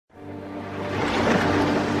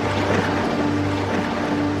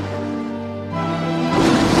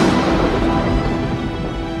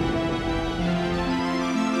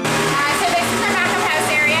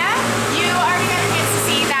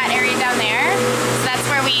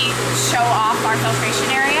our filtration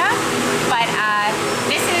area, but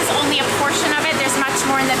this is only a portion of it. There's much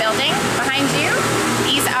more in the building behind you.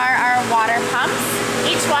 These are our water pumps.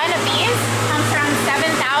 Each one of these pumps around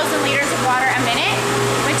 7,000 liters of water a minute,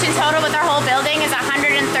 which in total with our whole building is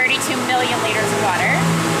 132 million liters of water,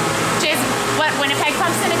 which is what Winnipeg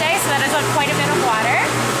pumps in a day, so that is quite a bit of water.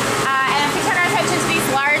 And if we turn our attention to these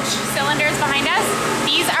large cylinders behind us,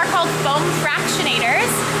 these are called foam fractionators.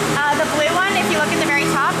 The blue one, if you look at the very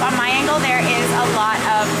top, on my angle, there is a lot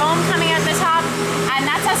of foam coming out the top, and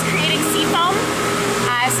that's us creating sea foam.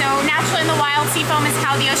 So naturally in the wild, sea foam is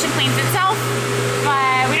how the ocean cleans itself,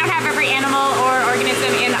 but we don't have every animal or organism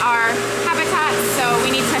in our habitat, so we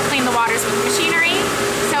need to clean the waters with machinery.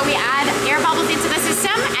 So we add air bubbles into the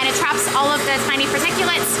system, and it traps all of the tiny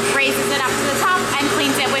particulates, raises it up to the top, and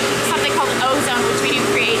cleans it with something called ozone, which we do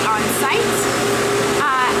create on site.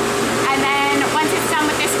 And then once it's done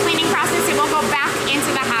with this cleaning process, it will go back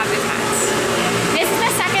into the habitat. This is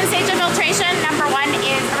the second stage of filtration. Number one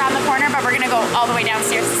is around the corner, but we're gonna go all the way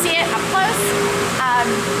downstairs to see it up close.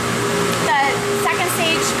 The second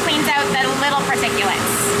stage cleans out the little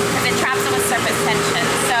particulates because it traps it with surface tension.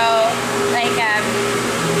 So like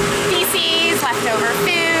feces, leftover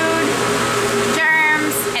food,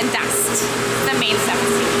 germs, and dust. The main stuff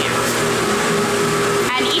is taken out.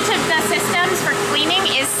 And each of the systems for cleaning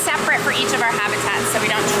is separate for each of our habitats, so we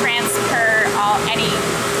don't transfer any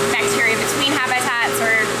bacteria between habitats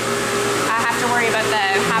or have to worry about the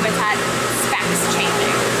habitat specs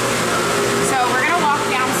changing. So we're gonna walk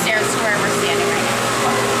downstairs to where we're standing right now.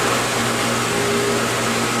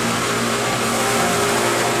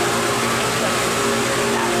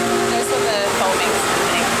 There's where the foaming is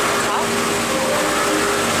happening at the top.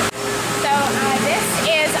 So this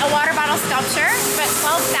is a water bottle sculpture, but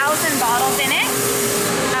 12,000 bottles in it.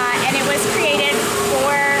 And it was created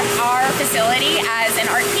for our facility as an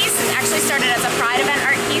art piece. It actually started as a Pride event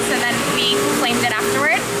art piece, and then we claimed it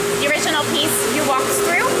afterward. The original piece you walked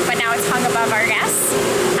through, but now it's hung above our guests.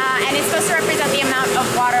 And it's supposed to represent the amount of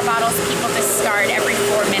water bottles people discard every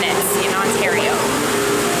 4 minutes in Ontario,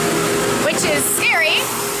 which is scary.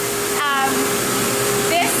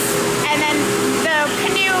 And then the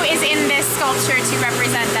canoe is in this sculpture to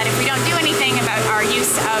represent that if we don't do anything about our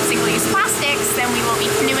use of single-use plastics, then we will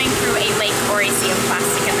be canoeing through a lake or a sea of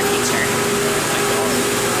plastic in the future.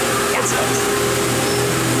 Yeah.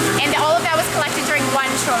 And all of that was collected during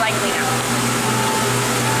one shoreline cleanup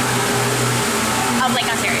of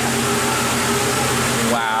Lake Ontario.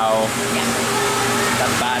 Wow. Yeah.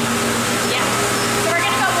 That's bad. Yeah. So we're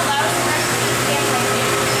gonna go below.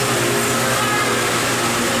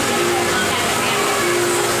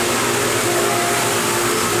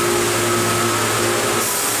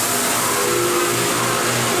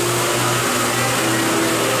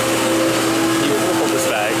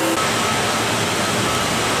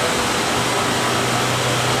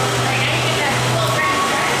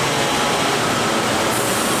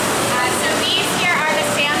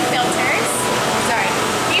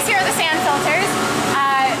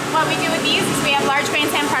 What we do with these is we have large grain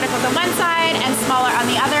sand particles on one side and smaller on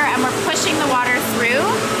the other, and we're pushing the water through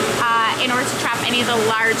in order to trap any of the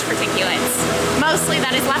large particulates. Mostly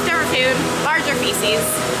that is leftover food, larger feces,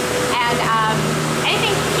 and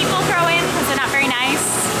anything people throw in because they're not very nice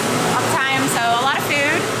all the time. So a lot of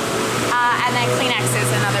food, and then Kleenex is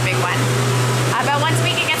another big one. But once a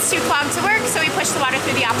week it gets too clogged to work, so we push the water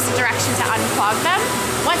through the opposite direction to unclog them.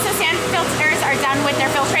 Once the sand filters are done with their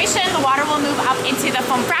filtration, the water will move up into the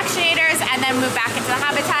foam fractionators and then move back into the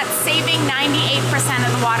habitat, saving 98%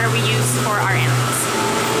 of the water we use for our animals.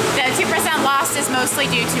 The 2% lost is mostly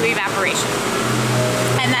due to evaporation.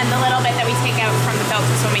 And then the little bit that we take out from the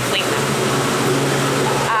filters when we clean them.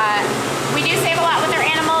 We do save a lot with our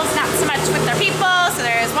animals, not so much with our people. So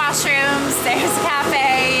there's washrooms, there's a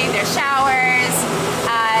cafe, there's showers.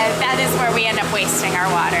 That is where we end up wasting our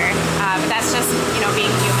water. But that's just, you know, being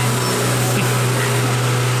human.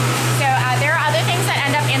 So there are other things that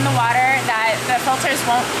end up in the water that the filters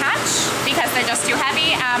won't catch because they're just too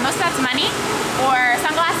heavy. Most of that's money or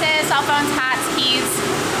sunglasses, cell phones, hats, keys.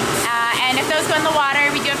 And if those go in the water,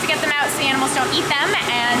 we do have to get them out so the animals don't eat them,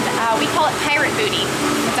 and we call it pirate booty.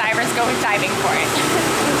 The divers go diving for it.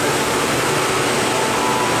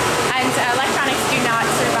 And electronics do not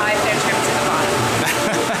survive their trip to the bottom.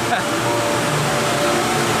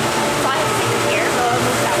 So I have to take it here, so I'll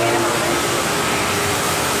move that way in a moment.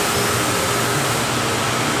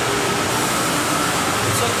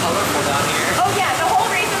 It's so colorful down here. Oh yeah, the whole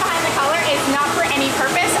reason behind the color is not for any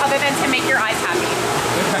purpose other than to make your eyes happy.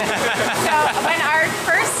 So when our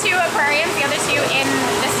first two aquariums, the other two in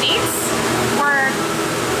the States, were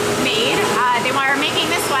made, they were making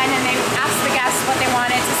this one and they asked the guests what they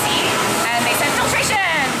wanted to see, and they said filtration.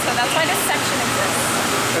 So that's why this section exists.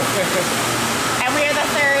 And we are the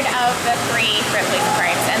third of the 3 Ripleys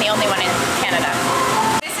Aquariums, and the only one in Canada.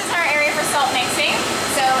 This is our area for salt mixing.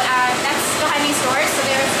 So that's behind these doors. So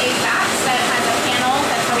there's a back that has a panel.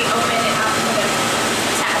 That's how we open it up for the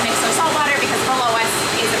to mix our salt water, because below us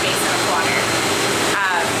is a basin of water.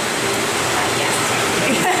 Yes.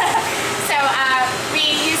 So we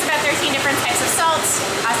use about 13 different types of salt.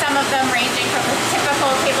 Some of them ranging from the typical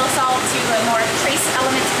table salt to a more trace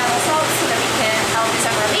element metal salt, so that we can help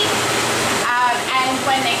resolve our leak. And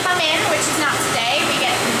when they come in, which is not today, we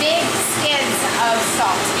get big skids of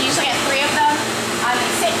salt. We usually get 3 of them.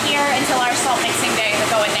 They sit here until our salt mixing day. They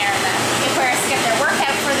go in there, and the aquarists get their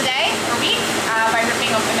workout for the day or week by ripping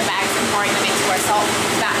open the bags and pouring them into our salt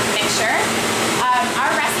mixture.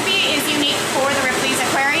 Our recipe is unique for the Ripleys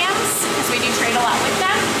Aquariums, because we do trade a lot with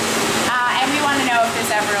them. And we want to know if there's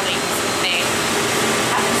ever a leak. They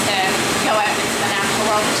happen to go out into the natural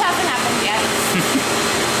world, which hasn't happened yet.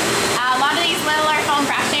 A lot of these littler foam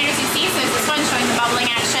fractionators you see, so there's this one showing the bubbling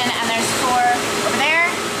action, and there's 4 over there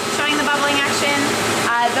showing the bubbling action.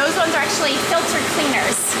 Those ones are actually filter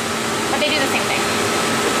cleaners, but they do the same thing.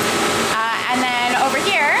 And then over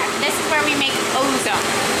here, this is where we make ozone.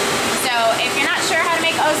 So if you're not sure how to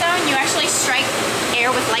make ozone, you actually strike air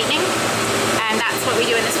with lightning, and that's what we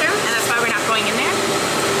do in this room, and that's why we're not going in there,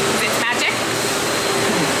 because it's magic.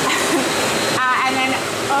 And then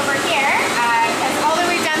over here, because all that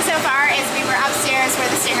we've done so far is we were upstairs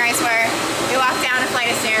where the stingrays were. We walked down a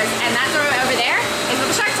flight of stairs, and that door over there is where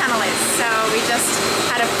the shark tunnel is. So we just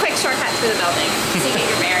had a quick shortcut through the building to get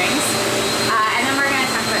your bearings. And then we're going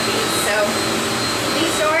to talk about these. So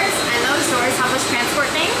these doors and those doors help us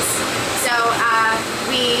transport things. So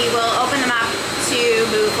we will open them up to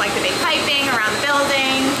move like the big piping around the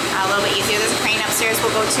building a little bit easier. There's a crane upstairs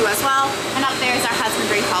we'll go to as well. And up there is our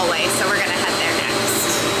husbandry hallway, so we're going to head there next.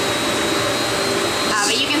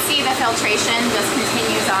 But you can see the filtration just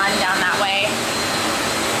continues on down that way.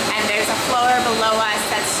 And there's a floor below us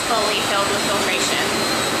that's fully filled with filtration.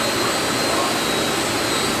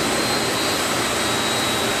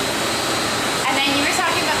 And then you were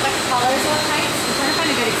talking about the colors of the pipes. I'm trying to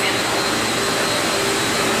find a good example.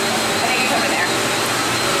 I think it's over there.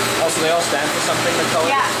 Oh, so they all stand for something, the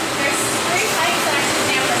colors? Yeah, there's 3 pipes that actually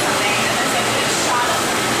stand for something, and there's a good shot of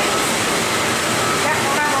them. Yeah,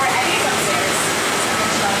 remember, I think it's upstairs.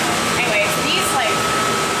 Anyways, these, like,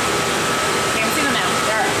 you can see them now.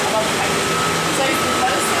 They're above the pipes. So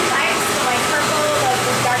those 2 pipes, the like purple, the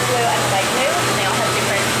dark blue, and the light blue, and they all have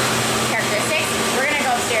different characteristics. We're gonna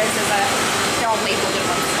go upstairs because they're all labeled in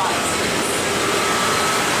one spot.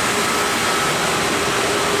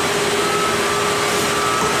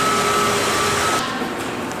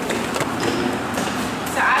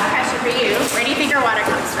 For you, where do you think our water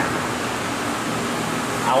comes from?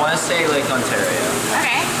 I want to say Lake Ontario.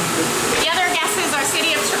 Okay. The other guesses are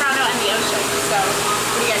City of Toronto and the ocean. So,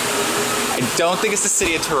 what do you guys think? I don't think it's the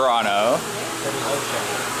city of Toronto.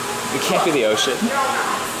 It can't be the ocean.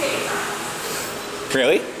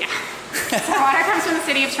 Really? Yeah. So water comes from the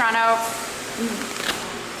City of Toronto.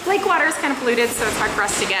 Lake water is kind of polluted, so it's hard for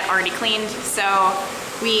us to get already cleaned. So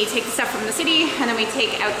we take the stuff from the city, and then we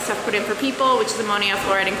take out the stuff put in for people, which is ammonia,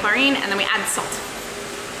 fluoride, and chlorine, and then we add salt.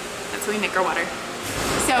 That's how we make our water.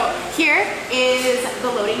 So here is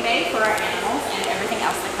the loading bay for our animals, and everything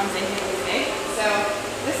else that comes in here is big. So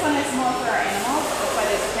this one is more for our animals. That's why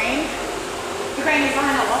there's a crane. The crane is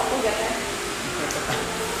behind a wall. We'll get there.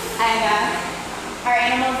 And our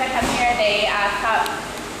animals that come here, they come.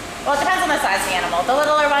 Well, it depends on the size of the animal. The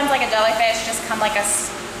littler ones, like a jellyfish, just come like a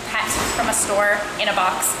pet from a store in a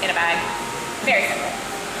box, in a bag. Very simple.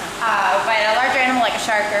 But a larger animal like a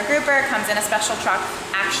shark or a grouper comes in a special truck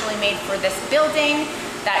actually made for this building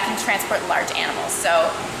that can transport large animals.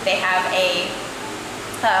 So they have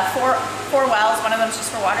four wells. One of them is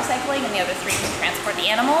just for water cycling, and the other 3 can transport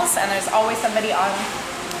the animals. And there's always somebody on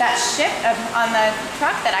that ship, on the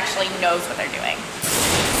truck, that actually knows what they're doing.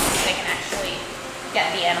 They can actually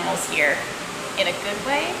get the animals here in a good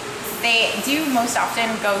way. They do most often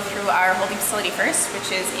go through our holding facility first, which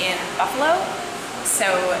is in Buffalo. So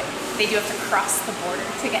they do have to cross the border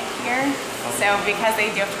to get here. So because they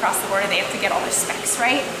do have to cross the border, they have to get all their specs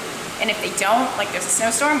right. And if they don't, like there's a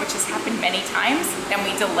snowstorm, which has happened many times, then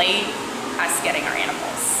we delay us getting our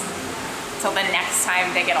animals till the next time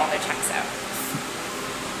they get all their checks out.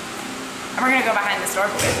 And we're gonna go behind this door,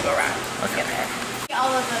 but we have to go around to get there.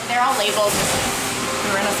 They're all labeled. We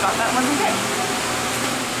were in a spot that wasn't good.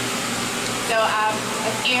 So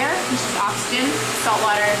it's air, which is oxygen, salt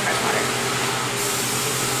water, and fresh water.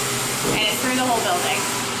 And it's through the whole building.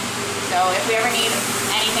 So if we ever need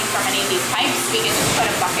anything from any of these pipes, we can just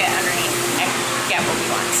put a bucket underneath and get what we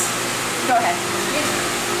want. Go ahead.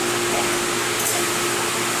 Okay.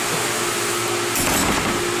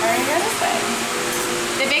 Alright, go this way.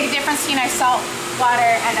 The big difference between our salt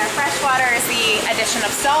water and our fresh water is the addition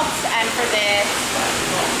of salt, and for the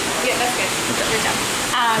that's good. Good job.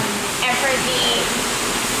 And for the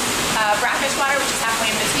brackish water, which is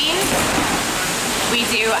halfway in between, we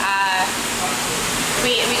do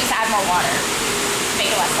we just add more water, make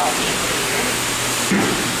it less salty.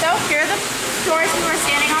 So here are the doors we were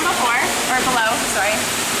standing on before, or below. Sorry.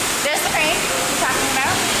 There's the crane we're talking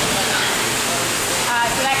about.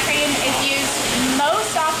 So that crane is used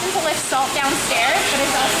most often to lift salt downstairs, but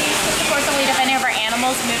it's also used to support the weight of any of our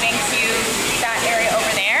animals moving to that area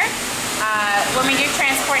over there. When we do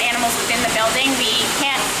transport animals within the building, we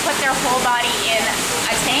can't put their whole body in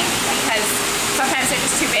a tank because sometimes they're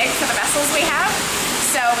just too big for the vessels we have.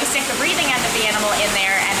 So we stick the breathing end of the animal in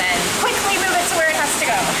there and then quickly move it to where it has to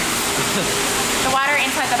go. The water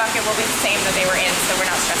inside the bucket will be the same that they were in, so we're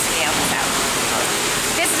not stressing the animals out.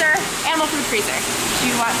 This is our animal food freezer. Do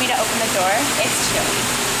you want me to open the door? It's chilly.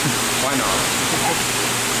 Why not? Okay.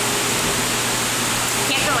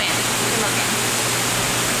 Can't go in. You're looking.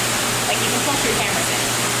 Like you can pull through cameras in.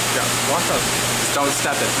 Yeah, watch out. Just don't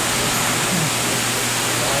step it.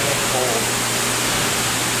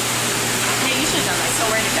 Yeah, you should have done that. Still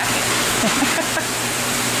wearing a jacket.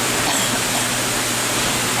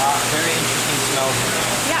 Very interesting smell.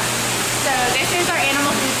 Yeah. So this is our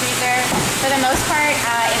animal food freezer. For the most part,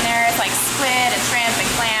 in there it's like squid and shrimp and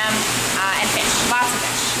clam and fish. Lots of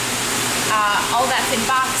fish. All that's in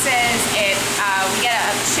boxes. We get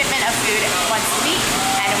a shipment of food once a week,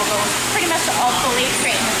 and it will go pretty much all fully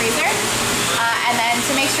straight in the freezer. And then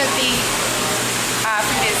to make sure the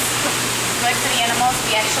food is good for the animals,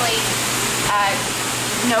 we actually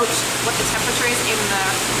note what the temperature is in the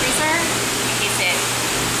freezer in case it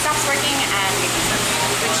stops working and we can serve it,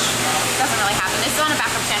 which doesn't really happen. This is on a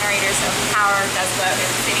backup generator, so if the power does go out in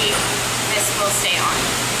the city, this will stay on.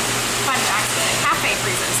 Fun fact, the cafe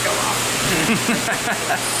freezers go off.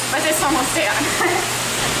 But this one will stay on.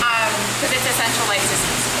 Because it's essential life system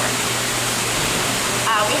support.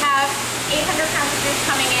 We have 800 pounds of food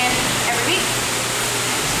coming in every week.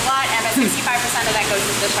 A lot, and about 65% of that goes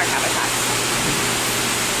into the shark habitat.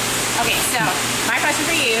 Okay, so my question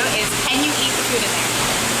for you is, can you eat the food in there?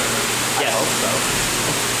 Yes. I hope so.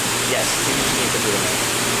 Yes, you can eat the food in there.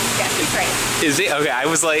 Yes, that's right. Is it? Okay, I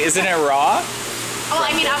was like, isn't it raw? Well,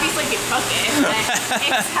 I mean, obviously you cook it, but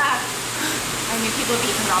it's, I mean, people have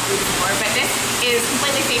eaten raw food before, but this is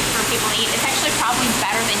completely safe for people to eat. It's actually probably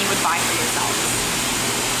better than you would buy for yourself.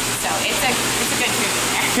 So it's a good food in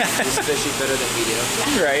there. Is fishy better than we do?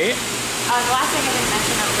 Yeah. Right? The last thing I didn't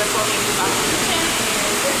mention before we move on to the kitchen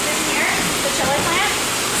is this thing here, the chiller plant.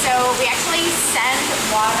 So we actually send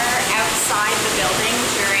water outside the building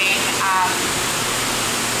during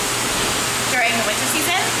the winter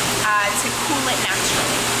season to cool it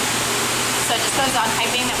naturally. So it just goes on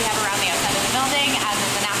piping that we have around the outside of the building, and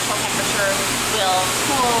then the natural temperature will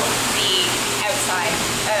cool the outside,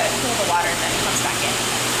 cool the water, then it comes back in.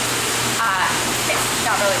 It's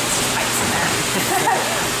not really just pipes in there.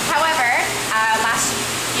 However, last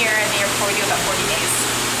year and the year before we do about 40 days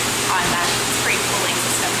on that free cooling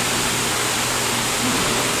system.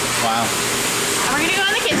 Wow. And we're gonna go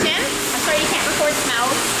in the kitchen. I'm sorry you can't record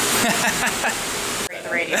smells.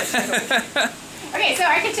 The radio. Okay, so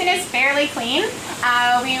our kitchen is fairly clean.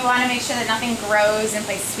 We want to make sure that nothing grows in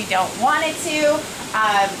places we don't want it to.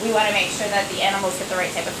 We want to make sure that the animals get the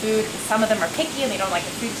right type of food. Some of them are picky and they don't like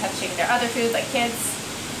the food touching their other food, like kids.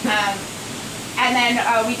 And then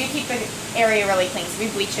we do keep the area really clean, so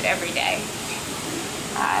we bleach it every day.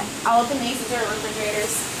 I'll open these. These are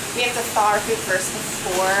refrigerators. We have to thaw our food first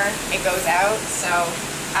before it goes out. So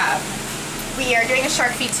we are doing a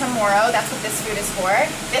shark feed tomorrow. That's what this food is for.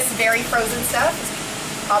 This very frozen stuff is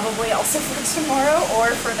probably also for tomorrow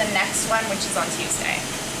or for the next one, which is on Tuesday.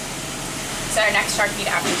 So our next shark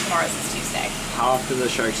feed after tomorrow's is Tuesday. How often do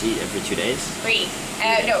the sharks eat? Every 2 days? 3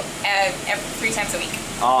 times a week.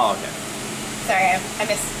 Oh, okay. Sorry,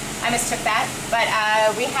 I mistook that. But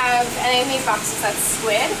we have, and in these boxes, that's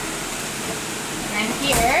squid. And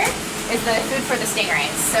here is the food for the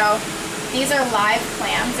stingrays. So these are live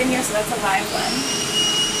clams in here, so that's a live one.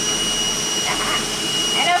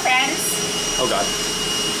 Hello, friends. Oh, God.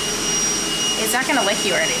 It's not going to lick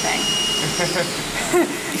you or anything.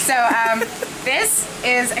 So this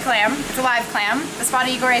is a clam. It's a live clam. The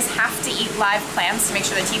spotted eagle-rays have to eat live clams to make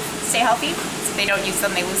sure the teeth stay healthy. So if they don't use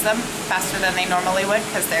them, they lose them faster than they normally would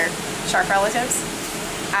because they're shark relatives.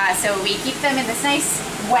 So we keep them in this nice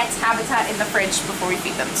wet habitat in the fridge before we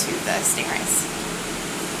feed them to the stingrays.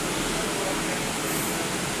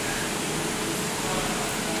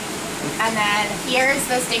 And then here's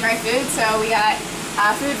the stingray food. So we got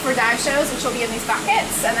food for dive shows, which will be in these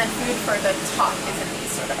buckets, and then food for the top is in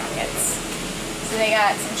these sort of buckets. So they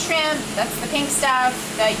got some shrimp, that's the pink stuff.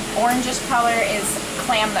 The orangish color is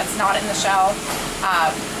clam that's not in the shell,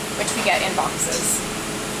 which we get in boxes.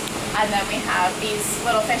 And then we have these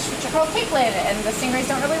little fish which are called piglet, and the stingrays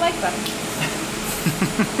don't really like them.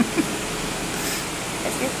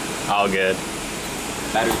 It's good. All good.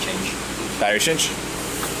 Battery change. Battery change?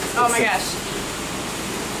 Oh my gosh.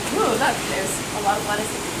 Ooh, look, there's a lot of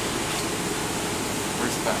lettuce.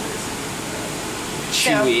 Where's the batteries?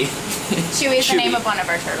 Chewy. Chewy is the name of one of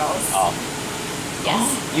our turtles. Oh. Yes.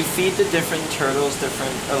 You feed the different turtles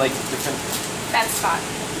different. That's Spot.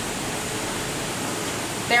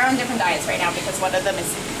 They're on different diets right now because one of them is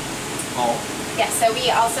sick. Oh. Yes, so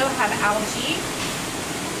we also have algae.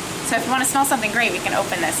 So if you want to smell something great, we can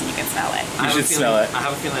open this and you can smell it. You should smell it. I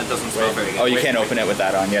have a feeling it doesn't smell very good. Oh, you can't open it with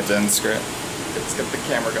that on. You have to unscrew it. Let's get the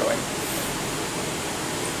camera going.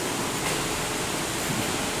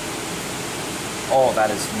 Oh,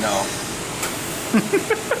 that is no.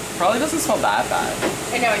 Probably doesn't smell that bad.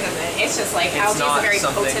 No, it doesn't. It's just like It's algae is a not very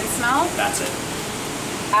something- potent smell. That's it.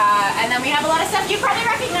 And then we have a lot of stuff you probably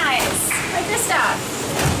recognize, like this stuff.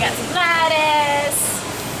 We got some lettuce.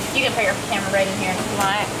 You can put your camera right in here if you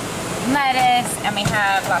want. Lettuce, and we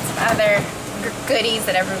have lots of other goodies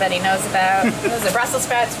that everybody knows about. Those are Brussels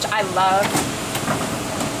sprouts, which I love.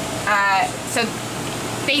 So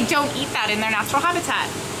they don't eat that in their natural habitat.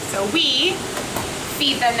 So we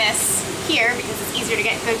feed them this here because it's easier to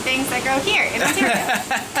get good things that grow here in Ontario.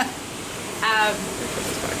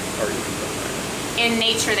 In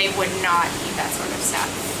nature, they would not eat that sort of stuff.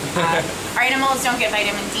 Our animals don't get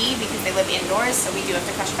vitamin D because they live indoors, so we do have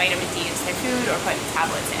to crush vitamin D into their food or put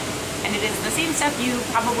tablets in. And it is the same stuff you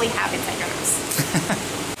probably have inside your house.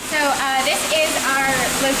 So this is our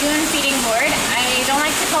lagoon feeding board. I don't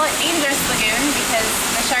like to call it dangerous lagoon because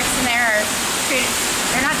the sharks in there are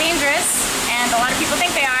they're not dangerous, and a lot of people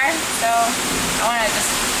think they are, so I want to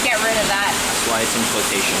just get rid of that. That's why it's in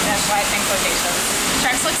quotations. That's why it's in quotations.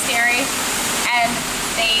 Sharks look scary, and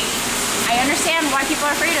I understand why people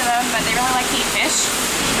are afraid of them, but they really like to eat fish.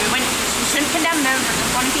 We shouldn't condemn them for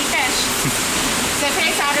just wanting to eat fish. So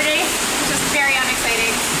today's Saturday, which is very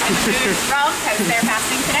unexciting in the food realm because they're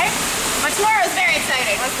fasting today. But tomorrow is very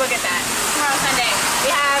exciting. Let's look at that. Tomorrow Sunday,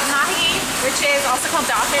 we have mahi, which is also called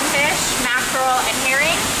dolphin fish, mackerel, and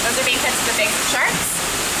herring. Those are being fed to the big sharks.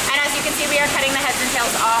 And as you can see, we are cutting the heads and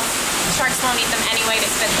tails off. Sharks won't eat them anyway to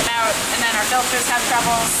spit them out, and then our filters have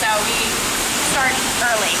trouble, so we start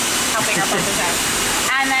early helping our filters out.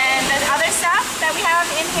 And then the other stuff that we have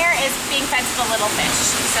in here is being fed to the little fish.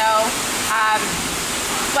 So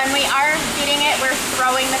when we are feeding it, we're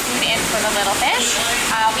throwing the food in for the little fish.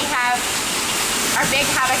 We have our big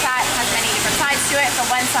habitat has many different sides to it. So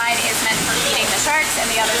one side is meant for feeding the sharks, and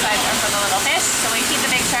the other sides are for the little fish. So we feed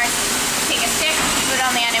the big sharks, take a stick, put it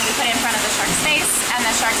on the end, and we put it in front of the shark's face, and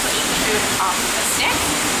the sharks will eat the food off the stick.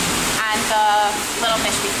 And the little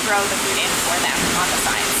fish, we throw the food in for them on the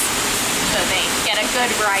sides. So they get a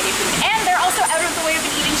good variety of food. And they're also out of the way of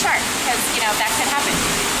an eating shark, because, you know, that could happen,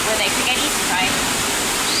 where they could get eaten by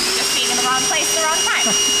just being in the wrong place at the wrong time.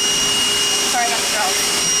 Sorry about the girls.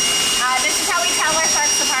 This is how we tell our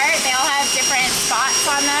sharks apart. They all have different spots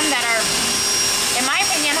on them that are, in my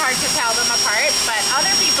opinion, hard to tell them apart, but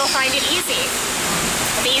other people find it easy.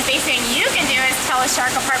 The easiest thing you can do is tell a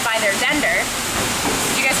shark apart by their gender.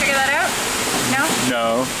 Did you guys figure that out? No? No.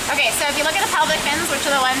 Okay, so if you look at the pelvic fins, which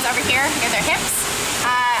are the ones over here, here's their hips.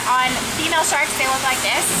 On female sharks, they look like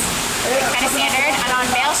this, kind of standard, and on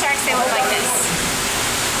male sharks, they look like this.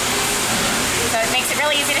 So it makes it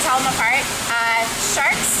really easy to tell them apart.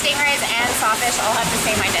 Sharks, stingrays, and sawfish all have the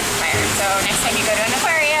same identifier. So next time you go to an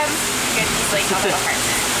aquarium, you can easily tell them apart.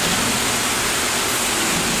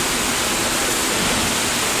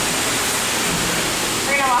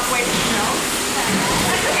 We're gonna walk away from the snow.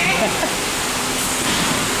 That's okay.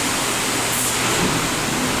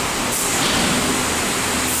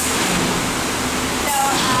 So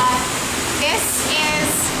this is,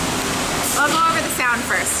 I'll go over the sound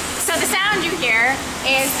first. So the sound you hear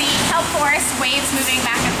is the kelp forest waves moving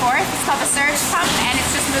back and forth. It's called the surge pump, and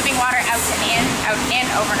it's just moving water out and in,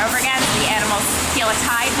 over and over again. So the animals feel a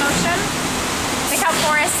tide motion. The kelp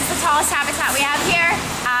forest is the tallest habitat we have here.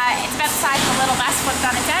 It's about the size of a little vest flipped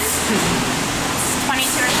on its end. It's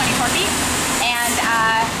 22 or 24 feet. And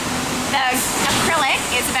the acrylic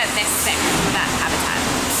is about this thick for that habitat.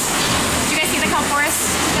 Did you guys see the kelp for us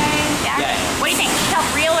today? Yeah. What do you think? Kelp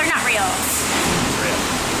real or not real? Real.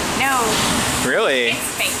 No. Really?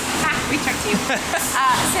 It's fake. Ha, we tricked you.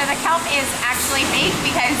 So the kelp is actually fake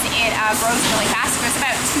because it grows really fast. It grows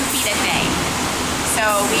about 2 feet a day. So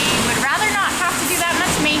we would rather not have to do that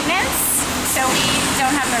much maintenance. So we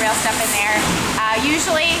don't have the real stuff in there.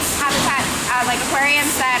 Usually habitat, like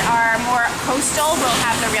aquariums that are more coastal will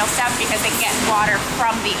have the real stuff because they get water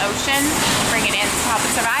from the ocean, bring it in to help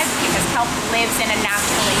it survive, because kelp lives in a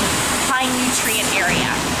naturally high nutrient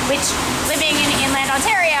area, which living in inland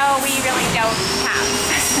Ontario, we really don't have.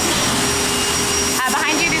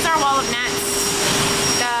 Behind you, these are a wall of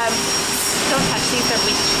nets. Don't touch these, they're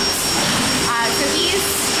weak. So these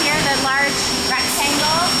here, the large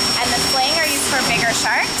rectangle and the sling are used for bigger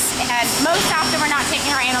sharks. And most often we're not taking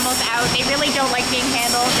our animals out. They really don't like being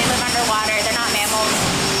handled. They live underwater. They're not mammals.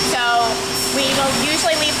 So we will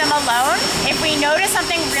usually leave them alone. If we notice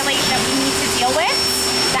something really that we need to deal with,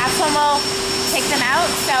 that's when we'll take them out.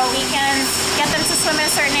 So we can get them to swim in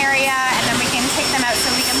a certain area, and then we can take them out so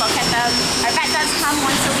we can look at them. Our vet does come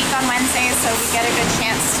once a week on Wednesdays, so we get a good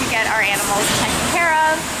chance to get our animals taken care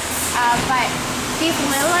of. But these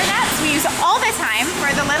littler nets we use all the time for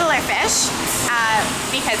the littler fish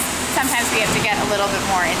because sometimes we have to get a little bit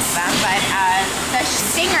more into them. But the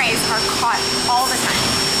stingrays are caught all the time.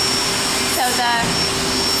 So the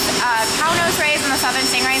cow-nose rays and the southern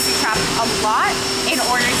stingrays we trap a lot in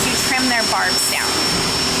order to trim their barbs down.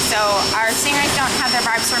 So our stingrays don't have their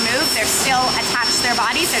barbs removed. They're still attached to their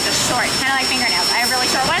bodies. They're just short, kind of like fingernails. I have really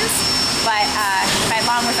short ones, but my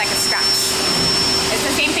long was like a scratch. It's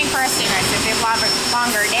the same thing for our stingrays. If they have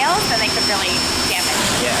longer nails, then they could really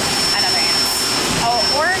damage another animal. Oh,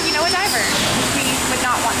 or, you know, a diver, which we would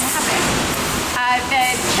not want to happen.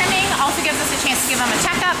 The trimming also gives us a chance to give them a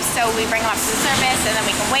checkup. So we bring them up to the surface and then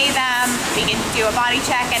we can weigh them. We can do a body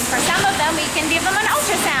check. And for some of them, we can give them an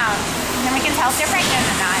ultrasound. And then we can tell if they're pregnant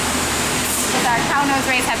or not. Because our cow-nose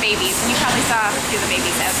rays have babies. And you probably saw a few of the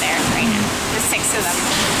babies out there right now. There's 6 of them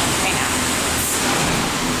right now.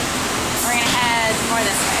 We're going to head more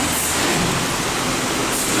this way.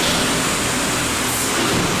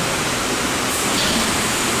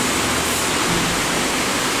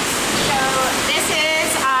 So this is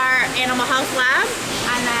our animal health lab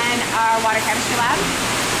and then our water chemistry lab.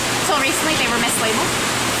 Until recently they were mislabeled.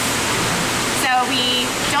 So we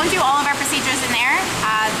don't do all of our procedures in there.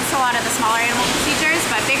 It's a lot of the smaller animal procedures,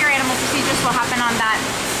 but bigger animal procedures will happen on that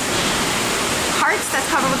part that's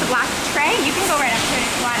covered with the black tray. You can go right up to it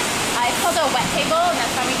if you want. It's called a wet table, and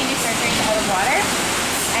that's why we can do surgeries out of water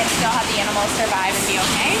and still have the animals survive and be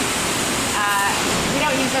okay. We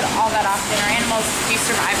don't use it all that often. Our animals do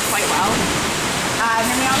survive quite well. And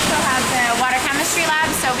then we also have the water chemistry lab.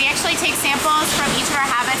 So we actually take samples from each of our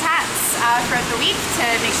habitats throughout the week to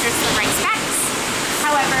make sure it's the right specs.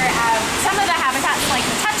 However, some of the habitats, like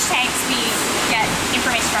the touch tanks, we get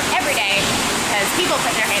information from every day because people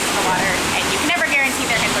put their hands in the water and you can never guarantee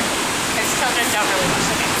their hands are clean because children don't really wash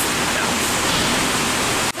their hands. No.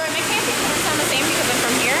 So my can't sound the same because I'm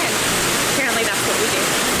from here and apparently that's what we do.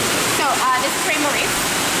 So this is Rainbow Reef.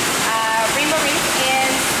 Rainbow Reef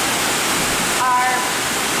is our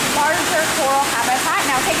larger coral habitat.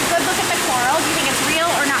 Now take a good look at the coral. Do you think it's real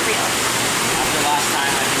or not real? After last time,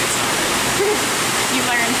 I think it's not real. You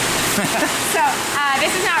learned. So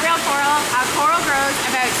this is not real coral. Coral grows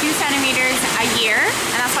about 2 centimeters a year,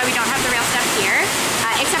 and that's why we don't have the real stuff here,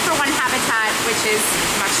 except for one habitat, which is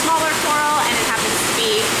much smaller coral, and it happens to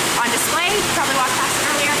be on display. You probably walked past it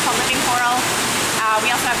earlier. It's called living coral. We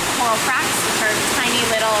also have coral cracks, which are tiny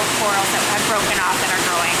little corals that have broken off and are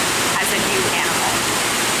growing as a new animal.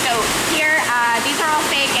 So here, these are all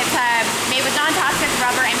fake. It's made with non-toxic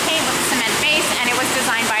rubber and paint with a cement base, and it was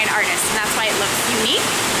designed by an artist, and that's why it looks unique.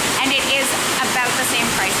 And it is about the same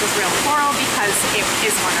price as real coral because it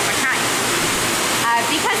is one of a kind.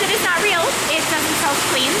 Because it is not real, it doesn't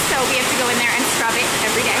self-clean, so we have to go in there and scrub it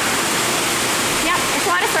every day. Yeah, it's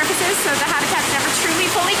a lot of surfaces, so the habitat's never truly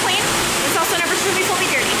fully clean. It's also never truly fully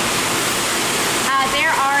dirty.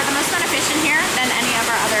 There are the most amount of fish in here than any of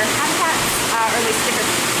our other habitats, or at least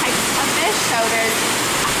different types of fish. So there's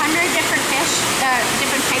 100 different fish,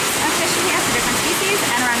 different types of fish in here, so different species,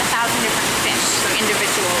 and around 1,000 different fish, so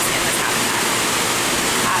individuals in this habitat.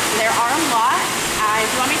 So there are a lot. If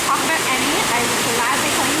you want me to talk about any, I would gladly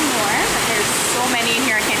tell you more, but there's so many in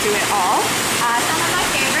here I can't do it all. Some of my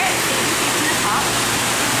favorites, you can see from the top.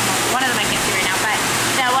 One of them I can't see right now, but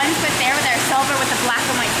the ones with their silver with the black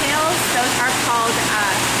and white tails, those are called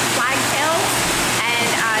flagtails, and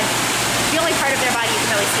the only part of their body you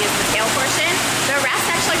can really see is the tail portion. The rest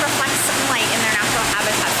actually reflects sunlight in their natural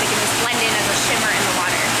habitats. They can just blend in as a shimmer in the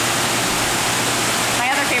water.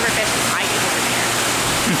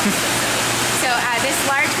 So this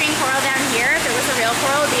large green coral down here, if it was a real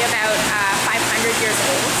coral, would be about 500 years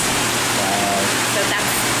old. Wow. So that's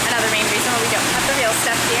another main reason why we don't have the real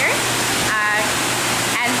stuff here.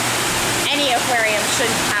 And any aquarium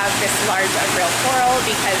shouldn't have this large of real coral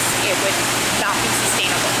because it would not be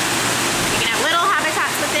sustainable. You can have little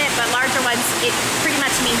habitats with it, but larger ones, it pretty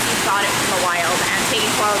much means you've got it from the wild, and taking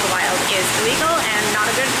coral to the wild is illegal and not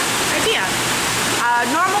a good idea.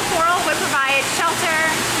 Normal coral would provide shelter,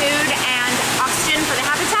 food, and oxygen for the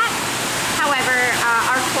habitat. However,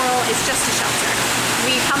 our coral is just a shelter.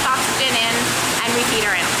 We pump oxygen in and we feed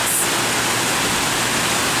our animals.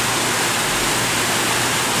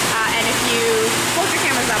 And if you hold your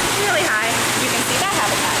cameras up really high, you can see that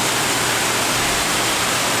habitat.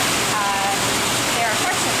 There are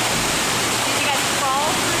parts of it. Did you guys crawl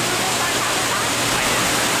through our habitat?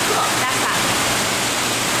 That's that.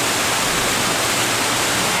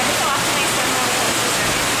 Every so often they swim really close to the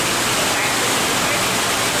surface.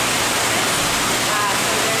 So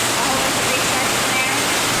there's a whole bunch of reef sharks in there.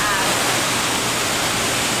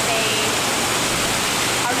 They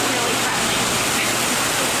are really friendly.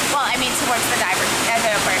 Well, I mean towards the diver, the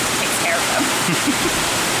aquarium takes care of them.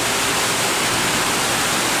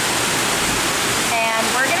 And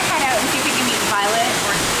we're gonna head out and see if we can meet Violet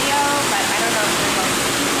or Theo, but I don't know if they're going to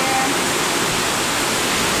be here.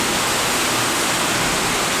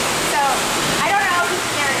 So, I don't know who's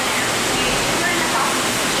there in there. We're in the process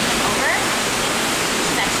of switching them over.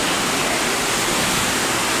 She's actually here.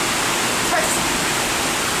 First.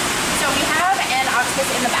 So we have an octopus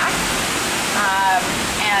in the back.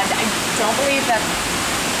 And I don't believe that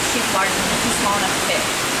she's large enough, too small enough to fit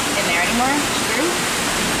in there anymore. She grew.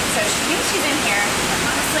 So she thinks she's in here, but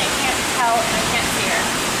honestly I can't tell and I can't see her.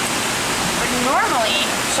 But normally,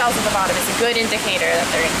 shells at the bottom is a good indicator that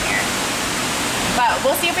they're in here. But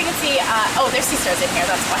we'll see if we can see, oh, there's sea stars in here,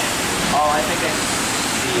 that's why. Oh, I think I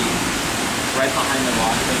see right behind the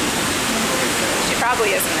rock. She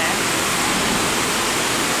probably is in there.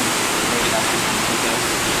 Maybe that's what she does.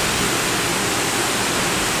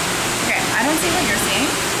 Okay, I don't see what you're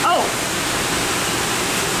seeing. Oh!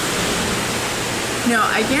 No,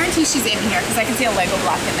 I guarantee she's in here because I can see a Lego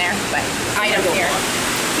block in there, but I don't hear.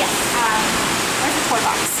 Yes. Where's the toy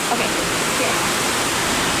box? Okay, here.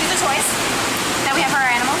 These are toys that we have for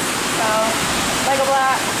our animals. So, Lego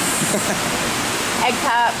blocks, egg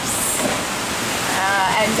cups,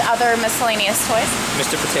 and other miscellaneous toys.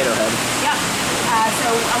 Mr. Potato Head. Yep.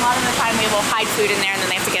 So a lot of the time we will hide food in there and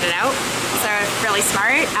then they have to get it out. So really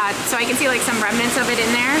smart. So I can see like some remnants of it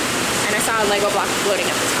in there. And I saw a Lego block floating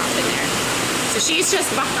at the top in there. So she's just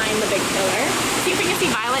behind the big pillar. See if we can see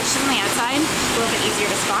Violet. She's on the outside. It's a little bit easier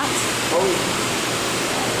to spot. Oh. I'm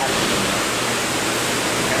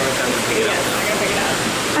gonna pick it up.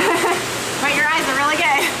 But your eyes are really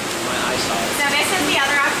good. My eyes saw it. So this is the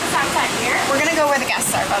other octopus habitat here. We're gonna go where the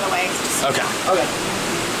guests are, by the way. Okay. Okay.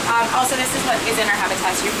 Also, this is what is in our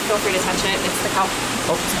habitat, so you feel free to touch it. It's the kelp.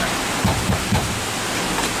 Oh, sorry.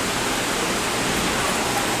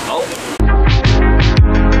 Oh.